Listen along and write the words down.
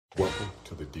Welcome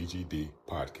to the DGD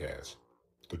Podcast,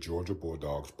 the Georgia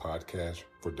Bulldogs podcast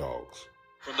for dogs.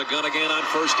 From the gun again on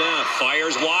first down.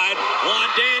 Fires wide. Juan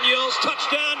Daniels,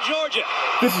 touchdown, Georgia.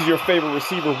 This is your favorite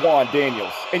receiver, Juan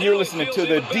Daniels, and you're listening to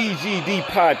the DGD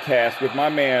Podcast with my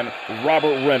man,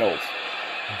 Robert Reynolds.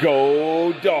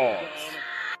 Go Dogs.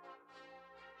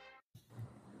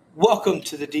 Welcome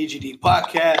to the DGD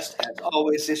Podcast. As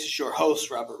always, this is your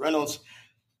host, Robert Reynolds.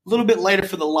 A little bit later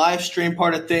for the live stream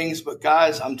part of things, but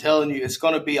guys, I'm telling you, it's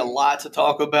going to be a lot to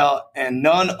talk about, and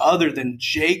none other than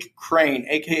Jake Crain,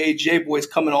 a.k.a. J-Boy, is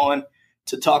coming on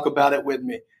to talk about it with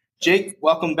me. Jake,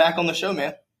 welcome back on the show,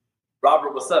 man.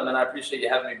 Robert, what's up, man? I appreciate you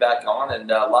having me back on, and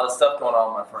a lot of stuff going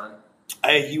on, my friend.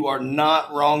 Hey, you are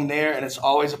not wrong there, and it's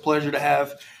always a pleasure to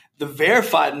have the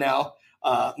verified now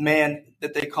man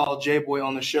that they call J-Boy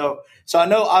on the show. So I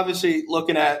know, obviously,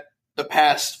 looking at the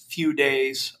past few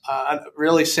days,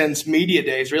 really since media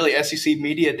days, really SEC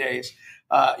media days,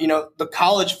 the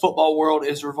college football world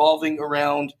is revolving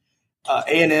around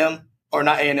A&M, or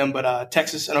not A&M, but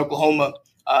Texas and Oklahoma,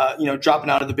 dropping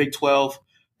out of the Big 12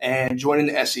 and joining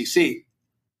the SEC.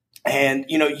 And,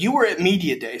 you were at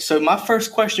media day. So my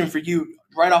first question for you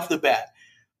right off the bat,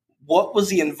 what was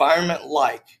the environment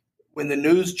like when the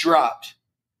news dropped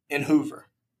in Hoover?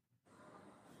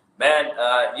 Man,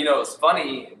 it was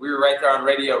funny. We were right there on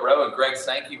Radio Row, and Greg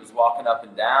Sankey was walking up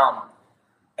and down.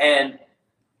 And,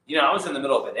 I was in the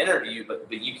middle of an interview,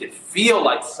 but you could feel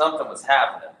like something was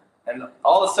happening. And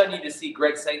all of a sudden, you just see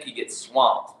Greg Sankey get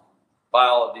swamped by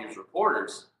all of these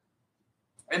reporters.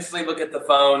 Instantly look at the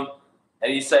phone,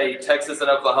 and you say Texas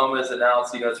and Oklahoma has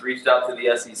announced, it's reached out to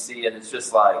the SEC, and it's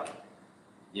just like,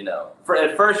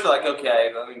 at first you're like,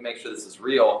 okay, let me make sure this is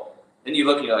real. Then you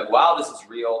look and you're like, wow, this is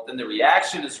real. Then the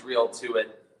reaction is real to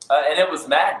it. And it was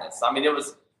madness. I mean, it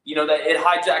was, that it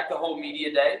hijacked the whole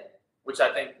media day, which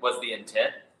I think was the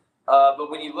intent.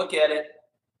 But when you look at it,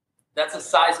 that's a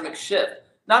seismic shift,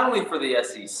 not only for the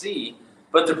SEC,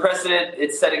 but the precedent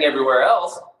it's setting everywhere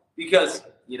else. Because,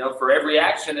 for every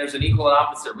action, there's an equal and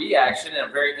opposite reaction. And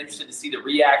I'm very interested to see the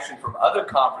reaction from other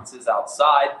conferences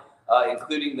outside,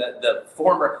 including the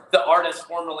artist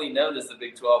formerly known as the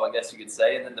Big 12, I guess you could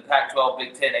say, and then the Pac-12,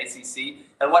 Big 10, ACC,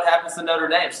 and what happens to Notre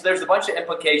Dame. So there's a bunch of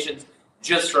implications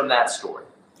just from that story.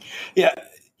 Yeah,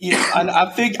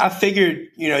 I figured,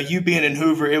 you being in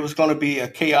Hoover, it was going to be a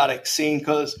chaotic scene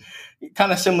because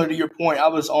kind of similar to your point, I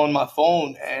was on my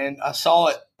phone and I saw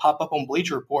it pop up on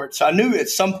Bleacher Report. So I knew at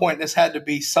some point this had to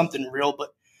be something real,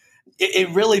 but it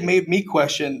really made me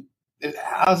question,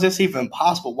 how is this even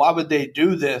possible? Why would they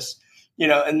do this?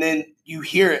 And then you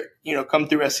hear it, come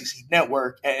through SEC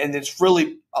Network, and it's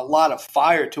really a lot of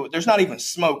fire to it. There's not even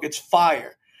smoke; it's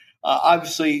fire.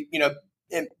 Obviously,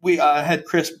 we had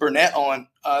Chris Burnett on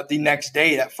the next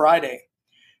day, that Friday,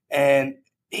 and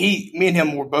me and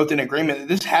him were both in agreement that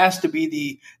this has to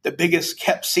be the biggest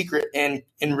kept secret in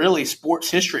really sports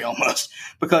history almost,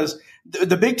 because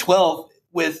the Big 12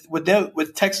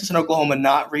 with Texas and Oklahoma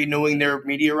not renewing their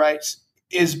media rights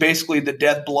is basically the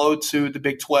death blow to the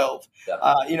Big 12.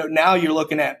 Yeah. Now you're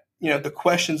looking at, the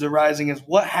questions arising is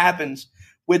what happens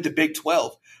with the Big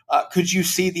 12? Could you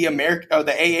see the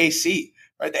AAC,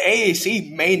 right? The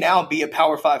AAC may now be a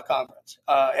Power 5 conference,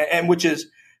 and which is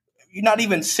not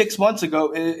even 6 months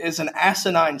ago is an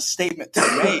asinine statement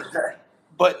to make,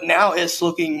 but now it's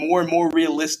looking more and more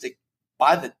realistic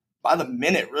by the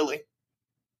minute, really.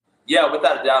 Yeah,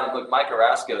 without a doubt. And look, Mike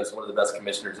Orasco is one of the best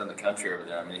commissioners in the country over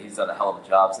there. I mean, he's done a hell of a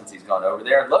job since he's gone over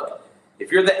there. And look,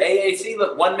 if you're the AAC,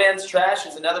 look, one man's trash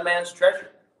is another man's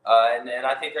treasure. And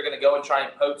I think they're going to go and try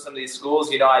and poke some of these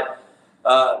schools. I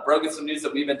broke some news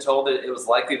that we've been told that it was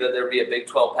likely that there would be a Big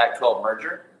 12, Pac-12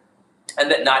 merger and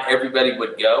that not everybody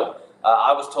would go.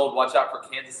 I was told, watch out for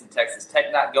Kansas and Texas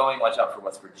Tech not going. Watch out for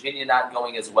West Virginia not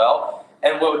going as well.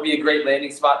 And what would be a great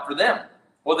landing spot for them?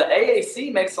 Well, the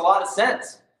AAC makes a lot of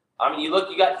sense. I mean,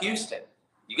 you got Houston,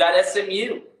 you got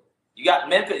SMU, you got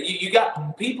Memphis, you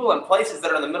got people in places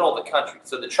that are in the middle of the country.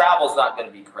 So the travel's not going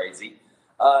to be crazy.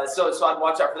 So I'd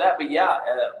watch out for that. But yeah,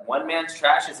 one man's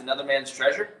trash is another man's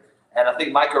treasure. And I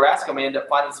think Mike Orasco may end up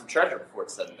finding some treasure before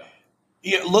it's said and done.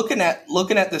 Yeah, looking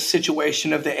at the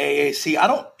situation of the AAC, I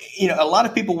don't, a lot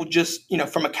of people would just,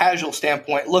 from a casual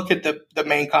standpoint, look at the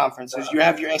main conferences. You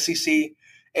have your SEC,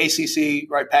 ACC,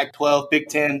 right, Pac-12, Big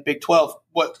 10, Big 12,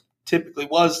 what typically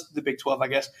was the Big 12, I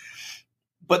guess.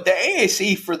 But the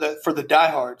AAC, for the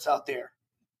diehards out there,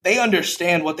 they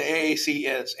understand what the AAC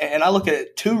is. And I look at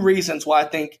it, two reasons why I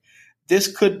think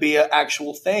this could be an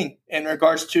actual thing in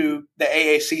regards to the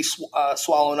AAC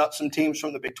swallowing up some teams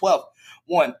from the Big 12.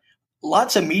 One,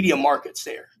 lots of media markets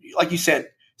there. Like you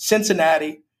said,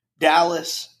 Cincinnati,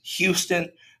 Dallas,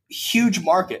 Houston, huge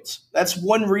markets. That's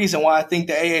one reason why I think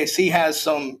the AAC has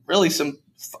some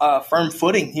firm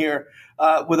footing here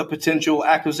with a potential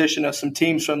acquisition of some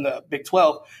teams from the Big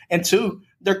 12. And two,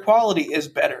 their quality is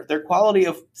better. Their quality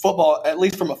of football, at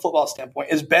least from a football standpoint,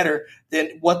 is better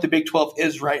than what the Big 12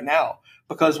 is right now.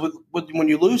 Because when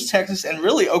you lose Texas and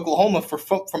really Oklahoma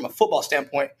from a football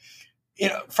standpoint,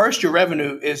 first, your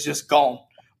revenue is just gone.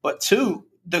 But two,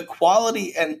 the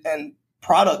quality and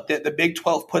product that the Big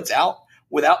 12 puts out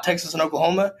without Texas and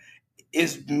Oklahoma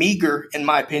is meager, in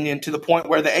my opinion, to the point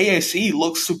where the AAC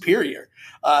looks superior.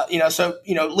 So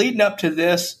leading up to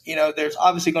this, there's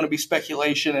obviously going to be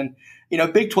speculation, and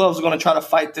Big 12 is going to try to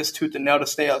fight this tooth and nail to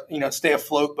stay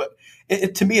afloat. But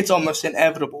to me, it's almost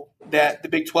inevitable that the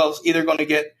Big 12 is either going to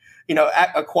get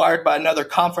acquired by another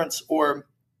conference or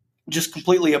just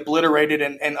completely obliterated,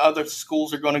 and other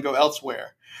schools are going to go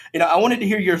elsewhere. I wanted to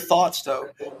hear your thoughts, though.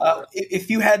 If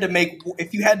you had to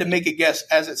make a guess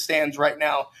as it stands right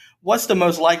now, what's the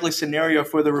most likely scenario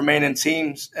for the remaining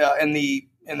teams in the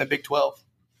Big 12?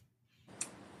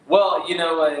 Well,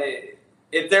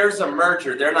 if there's a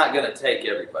merger, they're not going to take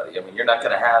everybody. I mean, you're not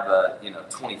going to have a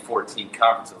 2014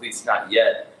 conference, at least not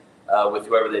yet, with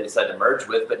whoever they decide to merge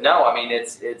with. But no, I mean,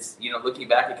 it's looking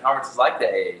back at conferences like the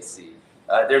AAC,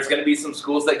 there's going to be some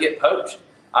schools that get poached.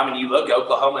 I mean, you look,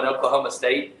 Oklahoma and Oklahoma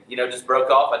State, just broke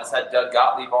off. I just had Doug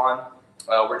Gottlieb on.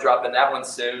 We're dropping that one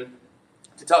soon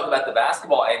to talk about the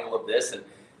basketball angle of this. And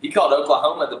he called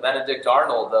Oklahoma the Benedict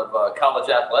Arnold of college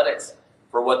athletics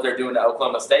for what they're doing to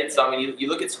Oklahoma State. So, I mean, you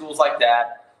look at schools like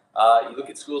that. You look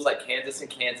at schools like Kansas and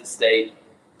Kansas State.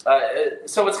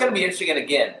 So it's going to be interesting. And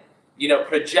again,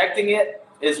 projecting it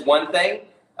is one thing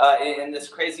in this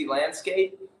crazy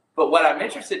landscape. But what I'm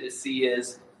interested to see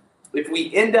is if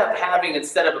we end up having,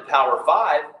 instead of a Power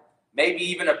 5, maybe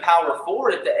even a Power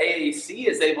 4, if the AAC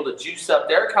is able to juice up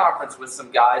their conference with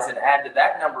some guys and add to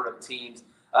that number of teams.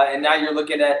 And now you're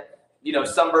looking at,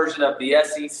 some version of the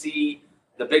SEC,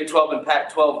 the Big 12 and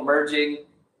Pac-12 merging.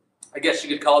 I guess you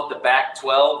could call it the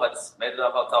Bac-12. I just made it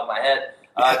up off the top of my head.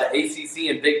 The ACC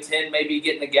and Big 10 maybe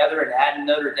getting together and adding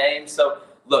Notre Dame. So,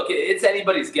 look, it's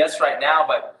anybody's guess right now,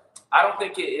 but I don't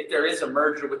think if there is a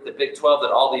merger with the Big 12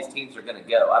 that all these teams are going to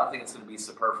go. I don't think it's going to be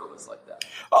superfluous like that.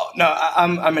 Oh, no,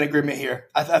 I'm in agreement here.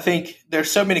 I think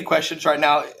there's so many questions right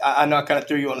now. I'm not going to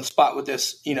throw you on the spot with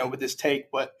this, with this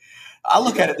take, but I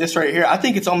look at it this right here. I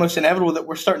think it's almost inevitable that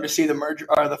we're starting to see the merger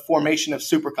or the formation of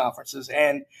super conferences.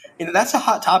 And, that's a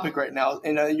hot topic right now.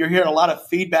 You're hearing a lot of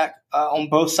feedback on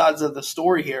both sides of the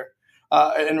story here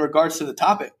in regards to the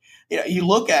topic. You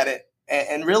look at it,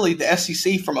 and really the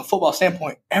SEC from a football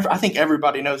standpoint, I think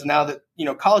everybody knows now that,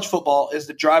 college football is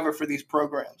the driver for these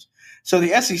programs. So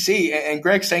the SEC and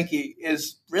Greg Sankey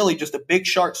is really just a big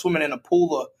shark swimming in a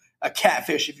pool of a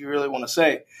catfish, if you really want to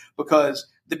say, because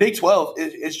the Big 12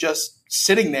 is just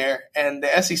sitting there and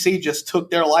the SEC just took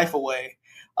their life away.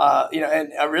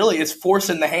 And really it's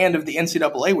forcing the hand of the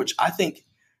NCAA, which I think,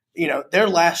 their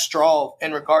last straw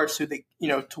in regards to the,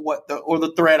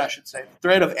 the threat, I should say,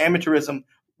 threat of amateurism.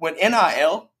 When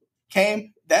NIL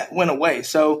came, that went away.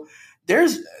 So there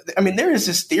is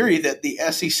this theory that the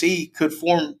SEC could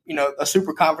form, a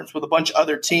super conference with a bunch of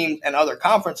other teams and other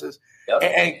conferences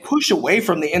and push away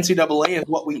from the NCAA as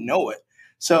what we know it.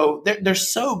 So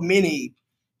there's so many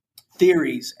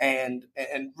theories and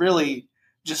really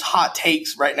just hot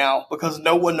takes right now because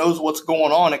no one knows what's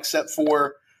going on except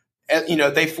for,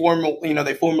 they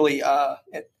formally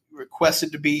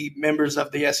requested to be members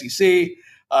of the SEC.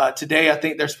 Today, I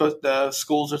think the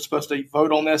schools are supposed to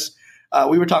vote on this.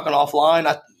 We were talking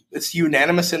offline. It's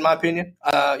unanimous in my opinion,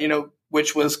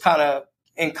 which was kind of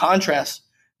in contrast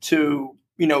to,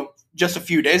 just a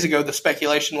few days ago, the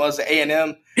speculation was that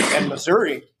A&M and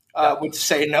Missouri would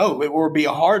say no, it would be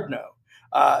a hard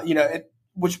no,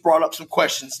 which brought up some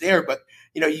questions there. But,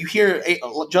 you hear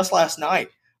just last night,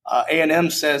 A&M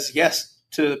says yes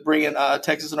to bringing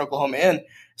Texas and Oklahoma in.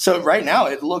 So right now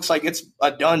it looks like it's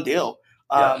a done deal.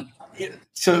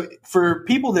 So for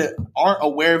people that aren't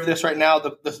aware of this right now,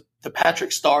 the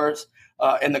Patrick Stars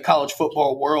in the college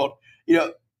football world,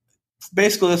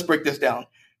 basically let's break this down.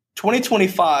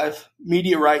 2025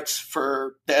 media rights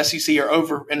for the SEC are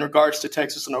over in regards to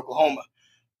Texas and Oklahoma.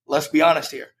 Let's be honest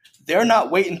here. They're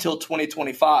not waiting until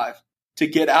 2025 to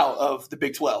get out of the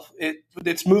Big 12.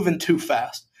 It's moving too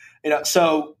fast.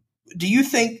 So do you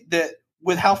think that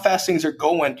with how fast things are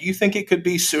going, do you think it could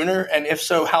be sooner? And if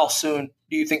so, how soon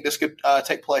do you think this could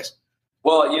take place?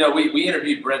 Well, we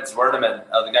interviewed Brent Zwerneman,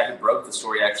 the guy who broke the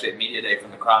story actually at Media Day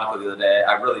from the Chronicle the other day.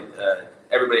 I really,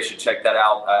 everybody should check that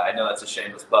out. I know that's a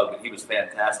shameless plug, but he was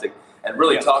fantastic and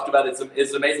really talked about it.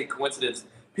 It's an amazing coincidence.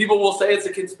 People will say it's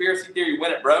a conspiracy theory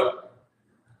when it broke.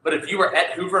 But if you were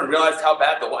at Hoover and realized how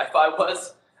bad the Wi-Fi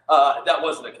was, that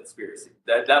wasn't a conspiracy.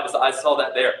 That was, I saw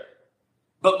that there.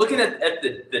 But looking at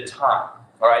the time,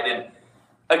 all right, and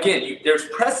again, there's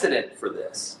precedent for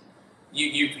this.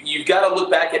 You've got to look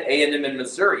back at A&M and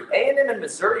Missouri. A&M and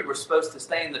Missouri were supposed to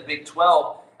stay in the Big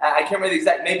 12. I can't remember the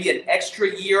exact, maybe an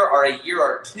extra year or a year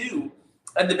or two.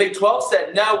 And the Big 12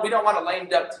 said, no, we don't want a lame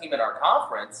duck team in our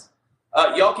conference.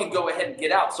 Y'all can go ahead and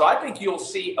get out. So I think you'll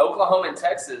see Oklahoma and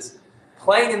Texas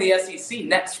playing in the SEC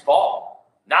next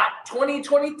fall. Not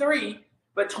 2023,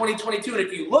 but 2022. And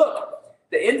if you look,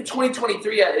 the end of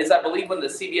 2023 is, I believe, when the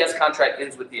CBS contract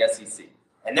ends with the SEC.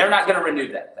 And they're not going to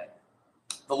renew that thing.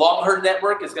 The Longhorn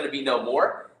Network is going to be no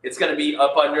more. It's going to be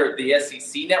up under the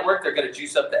SEC network. They're going to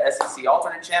juice up the SEC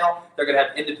alternate channel. They're going to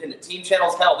have independent team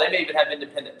channels. Hell, they may even have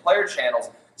independent player channels.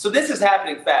 So this is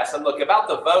happening fast. And look, about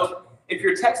the vote, if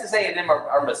you're Texas A&M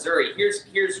or Missouri,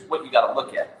 here's what you got to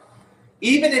look at.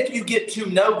 Even if you get 2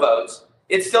 no votes,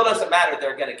 it still doesn't matter.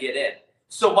 They're going to get in.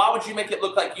 So why would you make it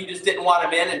look like you just didn't want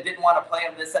them in and didn't want to play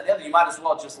them this, that, and the other? You might as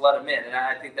well just let them in. And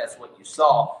I think that's what you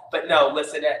saw. But no,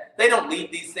 listen, they don't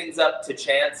leave these things up to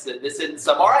chance. This isn't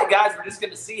some, all right, guys, we're just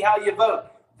going to see how you vote.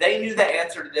 They knew the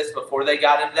answer to this before they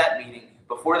got into that meeting,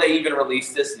 before they even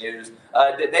released this news.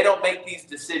 They don't make these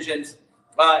decisions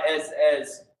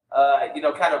as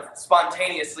kind of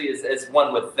spontaneously as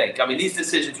one would think. I mean, these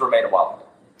decisions were made a while ago.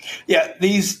 Yeah,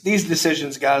 these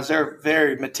decisions, guys, they're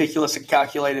very meticulous and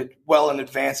calculated well in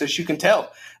advance, as you can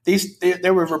tell.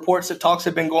 There were reports that talks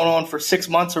had been going on for 6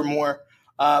 months or more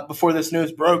before this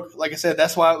news broke. Like I said,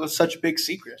 that's why it was such a big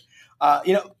secret.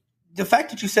 The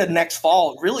fact that you said next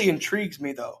fall really intrigues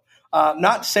me, though.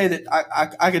 Not to say that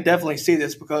I could definitely see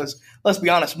this because, let's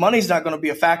be honest, money's not going to be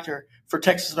a factor for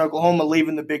Texas and Oklahoma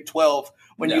leaving the Big 12.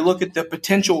 When you look at the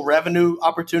potential revenue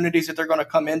opportunities that they're going to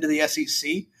come into the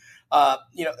SEC,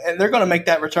 and they're going to make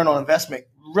that return on investment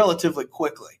relatively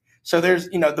quickly. So there's,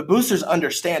 the boosters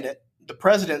understand it. The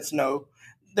presidents know.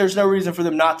 There's no reason for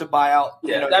them not to buy out.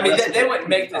 Yeah, they wouldn't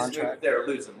make this move if they're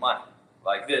losing money.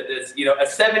 Like this, a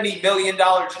 $70 million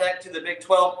check to the Big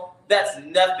 12, that's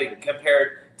nothing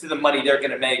compared to the money they're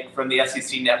going to make from the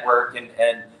SEC network and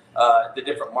the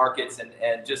different markets.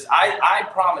 And just, I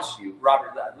promise you,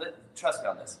 Robert, trust me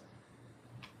on this.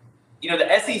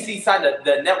 The SEC signed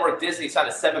the network Disney signed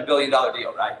a $7 billion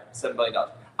deal, right? $7 billion.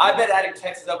 I bet adding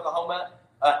Texas, Oklahoma,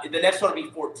 the next one will be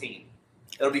 14.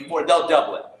 It'll be 4. They'll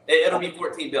double it. It'll be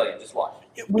 14 billion. Just watch.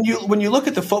 When you look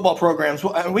at the football programs,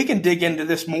 we can dig into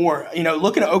this more.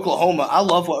 Looking at Oklahoma, I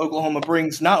love what Oklahoma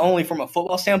brings, not only from a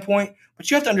football standpoint, but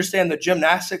you have to understand the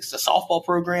gymnastics, the softball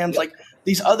programs, like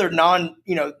these other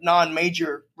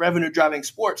non-major revenue driving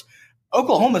sports.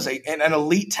 Oklahoma's an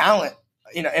elite talent,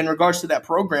 in regards to that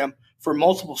program for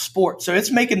multiple sports. So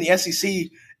it's making the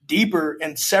SEC deeper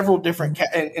in several different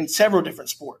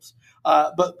sports.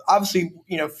 But obviously,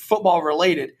 football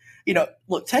related.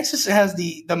 Look, Texas has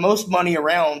the most money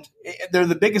around. They're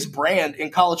the biggest brand in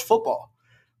college football.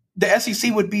 The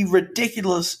SEC would be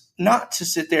ridiculous not to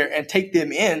sit there and take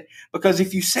them in, because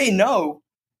if you say no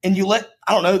and you let,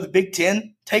 the Big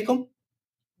Ten take them,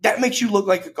 that makes you look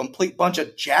like a complete bunch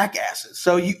of jackasses.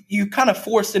 So you kind of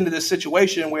forced into this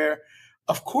situation where,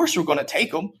 of course, we're going to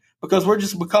take them because we're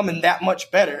just becoming that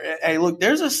much better. And hey, look,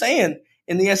 there's a saying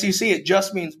in the SEC, it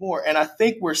just means more. And I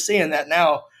think we're seeing that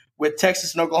now with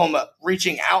Texas and Oklahoma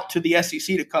reaching out to the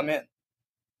SEC to come in.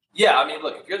 Yeah,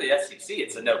 look, if you're the SEC,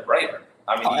 it's a no-brainer.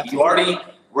 You already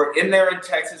were in there in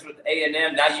Texas with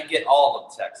A&M. Now you get all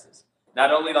of Texas.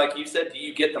 Not only, like you said, do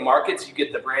you get the markets, you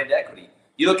get the brand equity.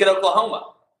 You look at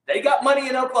Oklahoma. They got money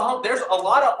in Oklahoma. There's a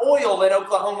lot of oil in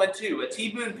Oklahoma, too. T.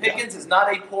 Boone Pickens is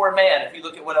not a poor man if you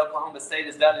look at what Oklahoma State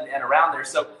has done and around there.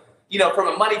 So, from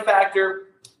a money factor,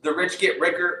 the rich get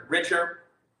richer.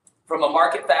 From a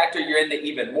market factor, you're into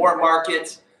even more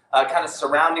markets, kind of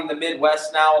surrounding the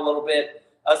Midwest now a little bit.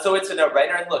 So it's a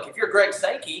no-brainer. And look, if you're Greg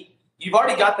Sankey, you've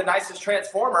already got the nicest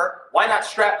transformer. Why not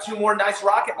strap 2 more nice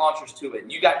rocket launchers to it?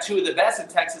 And you got 2 of the best in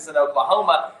Texas and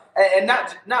Oklahoma. And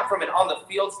not from an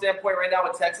on-the-field standpoint right now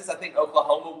with Texas. I think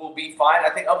Oklahoma will be fine. I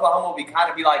think Oklahoma will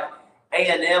be like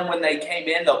A&M when they came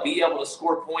in. They'll be able to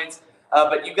score points.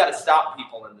 But you've got to stop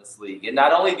people in this league. And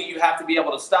not only do you have to be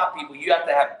able to stop people, you have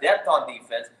to have depth on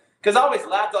defense. Because I always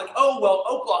laughed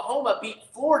Oklahoma beat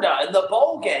Florida in the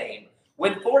bowl game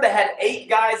when Florida had 8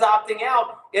 guys opting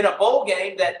out in a bowl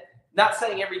game. That, not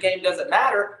saying every game doesn't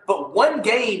matter, but one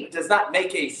game does not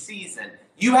make a season.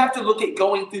 You have to look at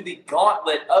going through the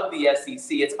gauntlet of the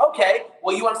SEC. It's okay.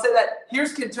 Well, you want to say that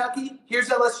here's Kentucky, here's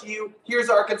LSU, here's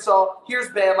Arkansas, here's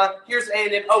Bama, here's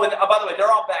A&M. Oh, and by the way,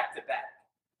 they're all back to back.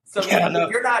 So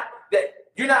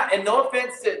you're You're not, and no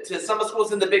offense to some of the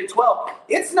schools in the Big 12,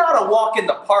 it's not a walk in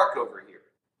the park over here.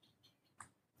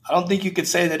 I don't think you could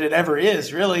say that it ever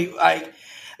is, really.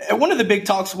 One of the big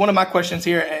talks, one of my questions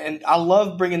here, and I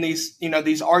love bringing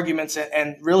these arguments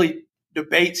and really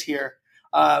debates here,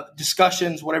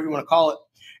 discussions, whatever you want to call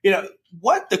it.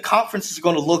 What the conference is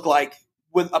going to look like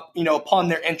with upon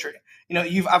their entry.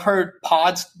 I've heard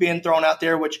pods being thrown out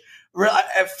there, which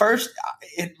at first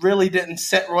it really didn't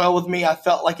sit well with me. I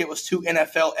felt like it was too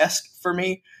NFL-esque for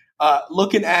me.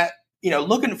 Looking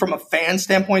from a fan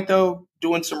standpoint, though,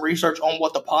 doing some research on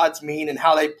what the pods mean and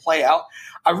how they play out,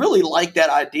 I really like that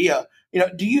idea.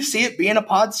 Do you see it being a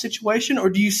pod situation, or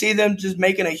do you see them just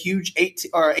making a huge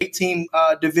 8-team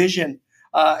division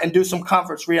and do some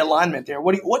conference realignment there?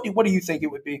 What do you think it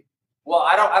would be? Well,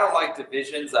 I don't like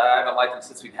divisions. I haven't liked them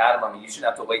since we've had them. I mean, you shouldn't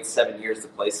have to wait 7 years to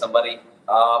play somebody.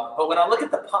 But when I look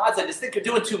at the pods, I just think they're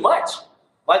doing too much.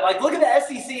 Like look at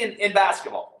the SEC in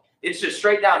basketball. It's just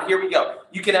straight down. Here we go.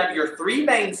 You can have your three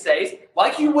mainstays,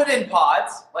 like you would in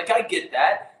pods. Like, I get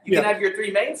that. You can have your three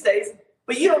mainstays,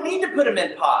 but you don't need to put them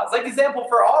in pods. Like, example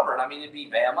for Auburn, I mean, it'd be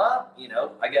Bama,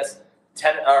 I guess,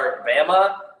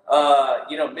 Bama,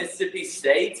 Mississippi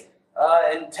State,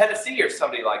 and Tennessee or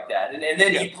somebody like that. And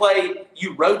then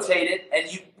you rotate it,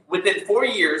 and within 4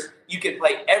 years, you can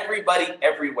play everybody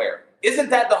everywhere. Isn't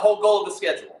that the whole goal of the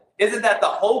schedule? Isn't that the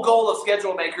whole goal of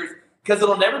schedule makers? Because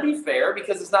it'll never be fair,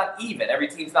 because it's not even. Every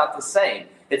team's not the same.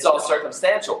 It's all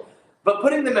circumstantial. But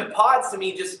putting them in pods, to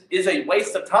me, just is a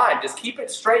waste of time. Just keep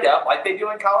it straight up like they do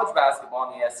in college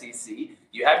basketball in the SEC.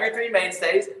 You have your three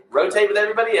mainstays, rotate with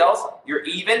everybody else. You're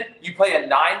even. You play a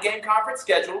 9-game conference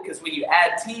schedule, because when you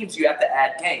add teams, you have to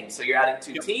add games. So you're adding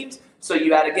 2 teams, so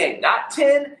you add a game. Not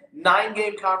 10,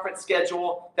 9-game conference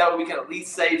schedule. That way we can at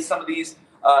least save some of these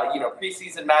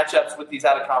preseason matchups with these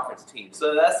out-of-conference teams.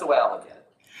 So that's the way I look at it.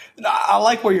 I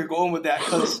like where you're going with that,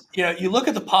 because you look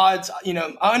at the pods.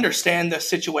 I understand the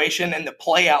situation, and the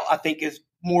play out I think is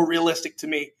more realistic to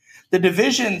me. The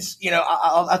divisions,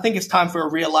 I think it's time for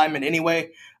a realignment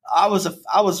anyway. I was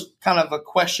kind of a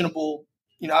questionable,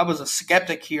 I was a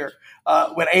skeptic here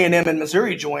when A&M and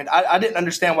Missouri joined. I didn't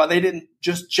understand why they didn't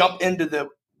just jump into the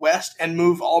West and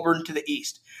move Auburn to the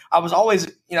East. I always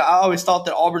thought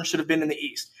that Auburn should have been in the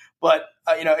East, but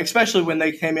especially when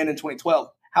they came in 2012.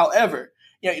 However,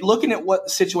 looking at what the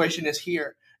situation is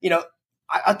here,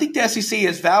 I think the SEC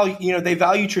is they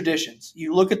value traditions.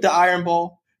 You look at the Iron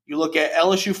Bowl, you look at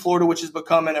LSU, Florida, which is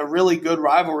becoming a really good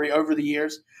rivalry over the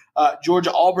years.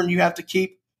 Georgia, Auburn, you have to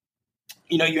keep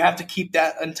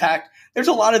that intact. There's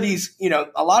a lot of these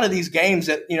games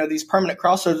that, these permanent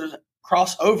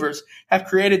crossovers have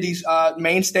created these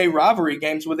mainstay rivalry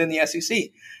games within the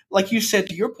SEC. Like you said,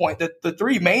 to your point, that the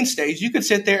three mainstays, you could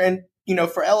sit there and,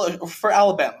 for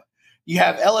Alabama, you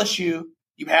have LSU,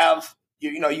 you have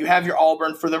your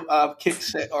Auburn for the kick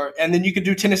set, and then you could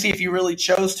do Tennessee if you really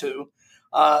chose to.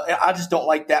 I just don't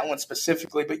like that one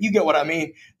specifically, but you get what I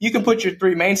mean. You can put your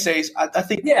three mainstays. I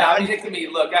think. Yeah, it can be.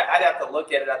 Look, I'd have to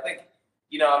look at it. I think,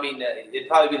 it'd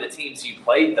probably be the teams you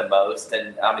played the most,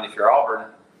 and if you're Auburn,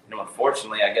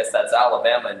 unfortunately, I guess that's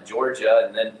Alabama and Georgia,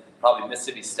 and then probably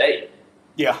Mississippi State.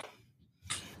 Yeah,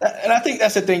 and I think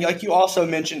that's the thing. Like you also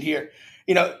mentioned here,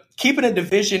 keeping a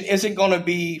division isn't going to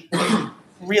be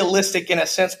realistic in a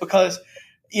sense, because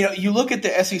you look at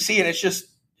the SEC and it's just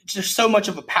so much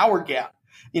of a power gap.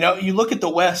 You look at the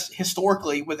West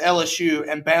historically with LSU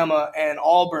and Bama and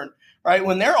Auburn, right?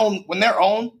 When they're on,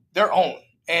 they're on.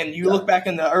 And you look back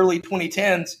in the early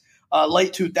 2010s,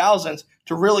 late 2000s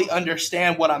to really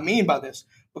understand what I mean by this,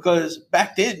 because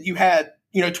back then you had,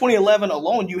 2011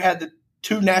 alone, you had the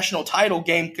 2 national title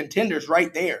game contenders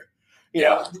right there.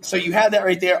 So you had that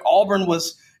right there. Auburn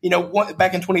was,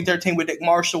 back in 2013 with Dick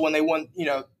Marshall when they won,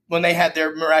 when they had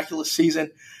their miraculous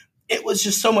season. It was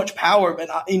just so much power. But,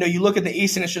 you look at the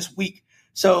East and it's just weak.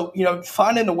 So,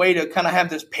 finding a way to kind of have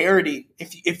this parity,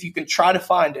 if you can try to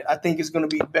find it, I think is going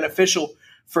to be beneficial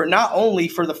for not only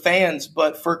for the fans,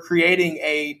 but for creating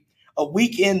a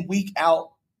week in, week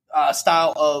out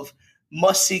style of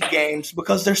must-see games,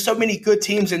 because there's so many good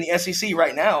teams in the SEC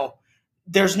right now.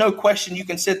 There's no question you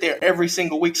can sit there every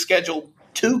single week, schedule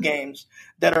 2 games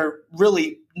that are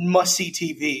really must-see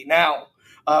TV now.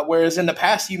 Whereas in the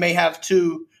past, you may have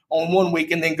 2 on one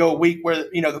week and then go a week where,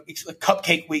 it's a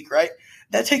cupcake week, right?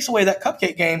 That takes away that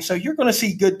cupcake game. So you're going to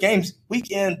see good games week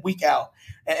in, week out.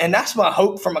 And that's my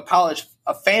hope from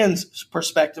a fan's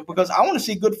perspective, because I want to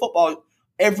see good football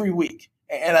every week.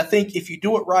 And I think if you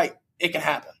do it right, it can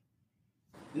happen.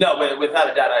 No, but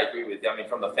without a doubt, I agree with you.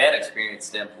 From a fan experience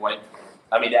standpoint,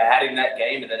 adding that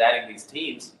game and then adding these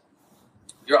teams,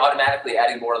 you're automatically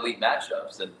adding more elite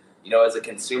matchups. And as a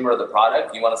consumer of the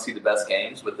product, you want to see the best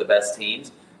games with the best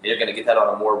teams. And you're going to get that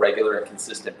on a more regular and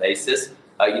consistent basis.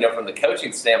 From the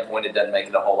coaching standpoint, it doesn't make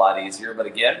it a whole lot easier. But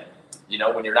again,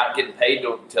 when you're not getting paid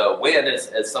to win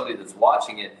as somebody that's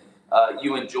watching it,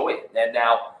 you enjoy it. And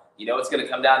now, it's going to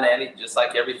come down to just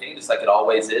like everything, just like it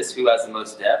always is, who has the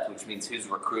most depth, which means who's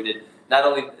recruited not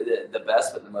only the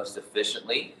best, but the most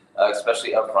efficiently,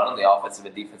 especially up front on the offensive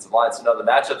and defensive line. So, the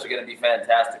matchups are going to be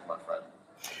fantastic, my friend.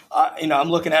 I'm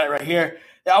looking at it right here.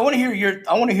 I want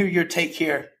to hear your take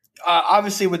here.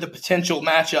 Obviously, with the potential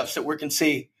matchups that we can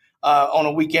see on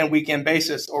a week-in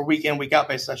basis, or week-out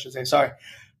basis, I should say. Sorry.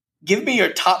 Give me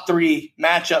your top 3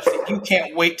 matchups that you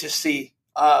can't wait to see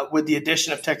with the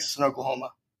addition of Texas and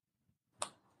Oklahoma.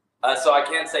 So I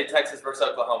can't say Texas versus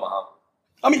Oklahoma, huh?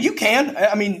 I mean, you can.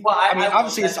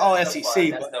 Obviously it's all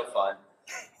SEC. That's no fun.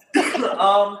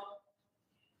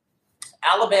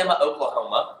 Alabama,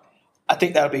 Oklahoma. I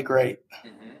think that would be great.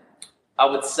 Mm-hmm. I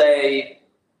would say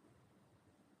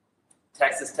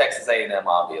Texas A&M,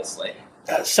 obviously.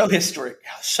 So historic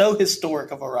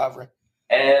of a rivalry.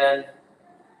 And,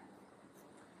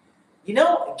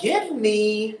 give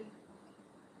me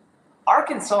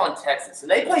Arkansas and Texas.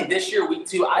 And they played this year, week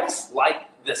 2. I just like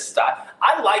this style.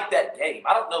 I like that game.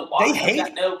 I don't know why.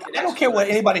 I don't care what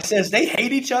anybody says. They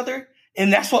hate each other,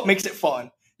 and that's what makes it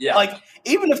fun. Yeah. Like,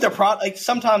 even if they're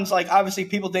sometimes, like, obviously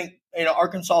people think,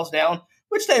 Arkansas is down,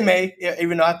 which they may,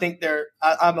 even though I think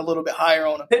I'm a little bit higher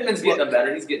on them. Pittman's getting them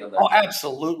better. He's getting them better. Oh,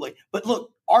 absolutely. But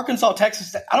look, Arkansas,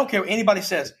 Texas, I don't care what anybody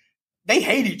says. They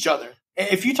hate each other.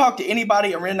 If you talk to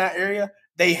anybody around that area,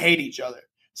 they hate each other.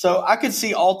 So I could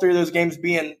see all 3 of those games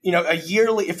being, a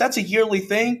yearly – if that's a yearly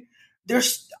thing,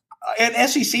 there's – an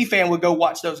SEC fan would go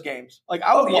watch those games. Like,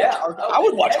 I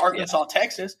would watch Arkansas,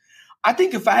 Texas. I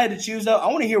think if I had to choose, though, I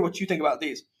want to hear what you think about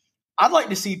these. I'd like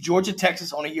to see Georgia,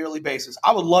 Texas on a yearly basis.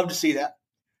 I would love to see that.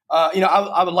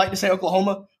 I would like to say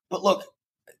Oklahoma, but look,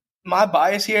 my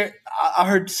bias here, I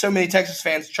heard so many Texas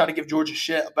fans try to give Georgia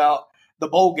shit about the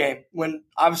bowl game when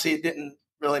obviously it didn't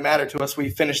really matter to us. We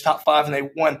finished top 5 and they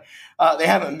won. They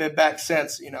haven't been back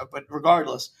since, but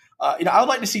regardless, I would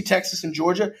like to see Texas and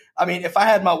Georgia. I mean, if I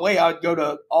had my way, I would go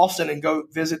to Austin and go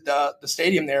visit the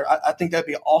stadium there. I think that'd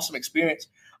be an awesome experience.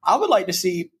 I would like to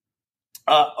see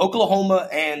Oklahoma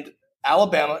and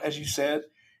Alabama, as you said,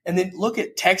 and then look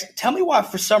at Texas. Tell me why,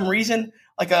 for some reason,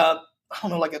 like a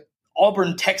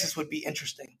Auburn, Texas would be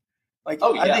interesting. Like,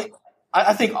 oh yeah,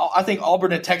 I think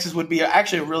Auburn and Texas would be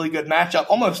actually a really good matchup,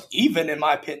 almost even in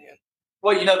my opinion.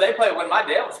 Well, they played when my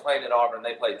dad was playing at Auburn.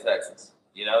 They played Texas.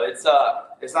 It's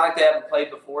not like they haven't played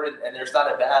before, and there's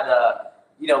not a bad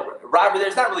rivalry.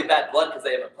 There's not really bad blood because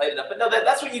they haven't played enough. But no,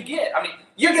 that's what you get. I mean,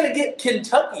 you're going to get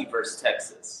Kentucky versus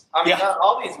Texas. I mean,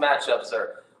 all these matchups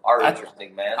are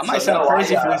interesting, man. I might sound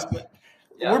crazy for this, but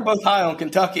we're both high on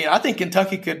Kentucky. I think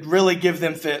Kentucky could really give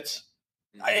them fits.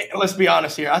 Let's be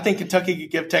honest here. I think Kentucky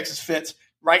could give Texas fits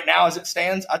right now as it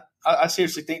stands. I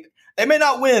seriously think they may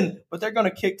not win, but they're going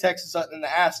to kick Texas in the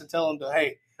ass and tell them to,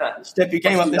 hey, step your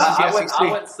game up. This is the SEC.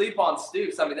 I wouldn't sleep on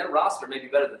Stoops. I mean, their roster may be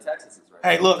better than Texas's right now.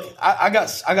 Hey, look, I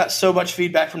got so much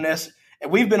feedback from this,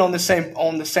 and we've been on the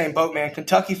same boat, man.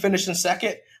 Kentucky finished in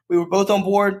second. We were both on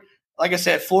board. Like I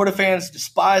said, Florida fans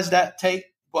despise that take,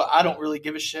 but I don't really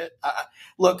give a shit.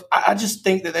 I just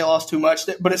think that they lost too much,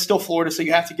 but it's still Florida, so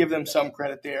you have to give them some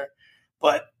credit there.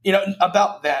 But,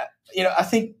 about that, I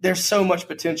think there's so much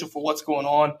potential for what's going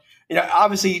on.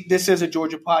 Obviously, this is a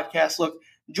Georgia podcast. Look,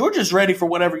 Georgia's ready for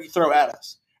whatever you throw at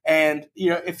us. And,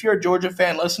 if you're a Georgia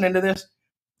fan listening to this,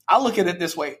 I look at it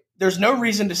this way. There's no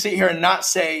reason to sit here and not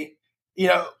say, we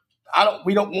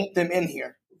don't want them in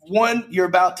here. One, you're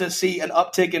about to see an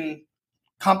uptick in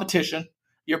competition.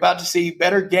 You're about to see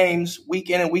better games week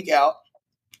in and week out.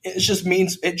 It just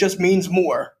means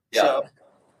more. Yeah. So.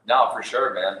 No, for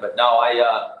sure, man. But no,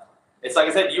 it's like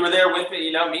I said, you were there with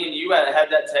me. Me and you had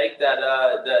that take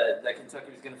that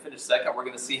Kentucky was going to finish second. We're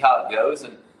going to see how it goes.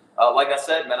 And like I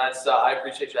said, man, I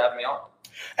appreciate you having me on.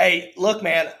 Hey, look,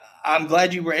 man, I'm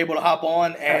glad you were able to hop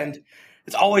on, and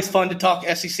it's always fun to talk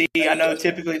SEC. I know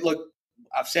typically, look,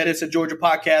 I've said it's a Georgia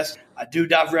podcast. I do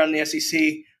dive around the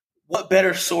SEC. What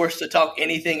better source to talk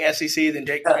anything SEC than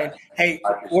Jake Crain? Hey,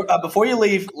 before you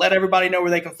leave, let everybody know where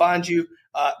they can find you.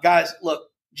 Guys, look,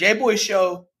 J-Boy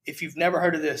Show, if you've never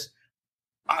heard of this,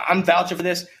 I'm vouching for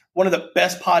this. One of the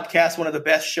best podcasts, one of the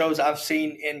best shows I've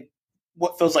seen in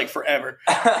what feels like forever.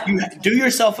 You do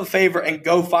yourself a favor and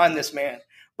go find this man.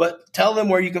 But tell them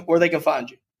where they can find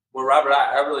you. Well, Robert,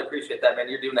 I really appreciate that, man.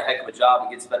 You're doing a heck of a job.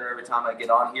 It gets better every time I get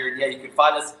on here. And yeah, you can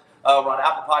find us on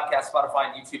Apple Podcasts,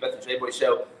 Spotify, and YouTube at the J-Boy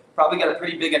Show. Probably got a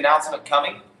pretty big announcement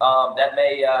coming. That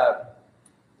may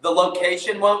the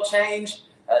location won't change.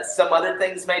 Some other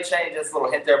things may change. That's a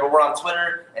little hint there, but we're on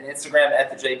Twitter and Instagram at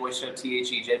the J-Boy Show,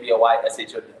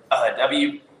 TheJBoyShow.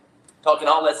 Talking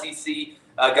all SEC.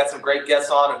 Got some great guests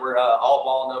on, and we're all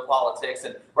ball, no politics.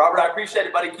 And Robert, I appreciate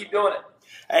it, buddy. Keep doing it.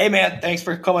 Hey, man, thanks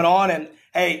for coming on. And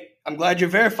hey, I'm glad you're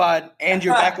verified and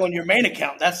you're back on your main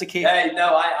account. That's the key. Hey,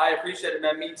 no, I appreciate it,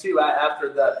 man. Me too.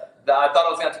 After I thought I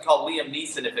was going to have to call Liam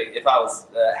Neeson if I was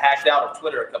hacked out of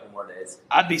Twitter a couple more days.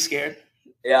 I'd be scared.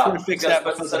 Yeah, Twitter fix that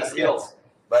because because of of some that, skills.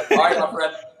 But all right, my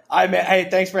friend. All right, man. Hey,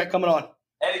 thanks for coming on.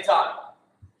 Anytime.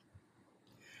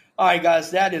 All right,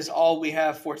 guys, that is all we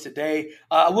have for today.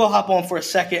 We'll hop on for a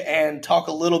second and talk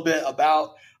a little bit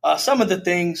about some of the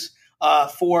things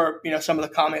for some of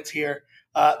the comments here.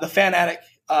 The Fan Addict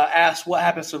asked what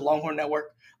happens to the Longhorn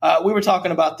Network. We were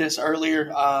talking about this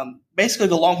earlier. Basically,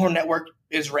 the Longhorn Network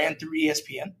is ran through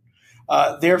ESPN.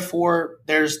 Therefore,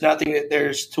 there's nothing that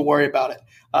there's to worry about it.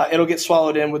 It'll get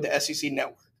swallowed in with the SEC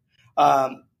Network.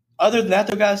 Other than that,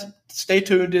 though, guys, stay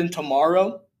tuned in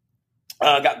tomorrow.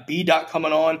 Got B-Dot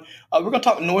coming on. We're going to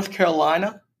talk North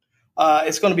Carolina.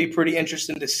 It's going to be pretty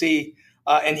interesting to see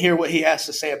and hear what he has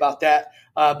to say about that.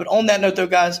 But on that note, though,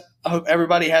 guys, I hope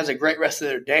everybody has a great rest of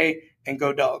their day, and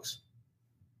go Dogs.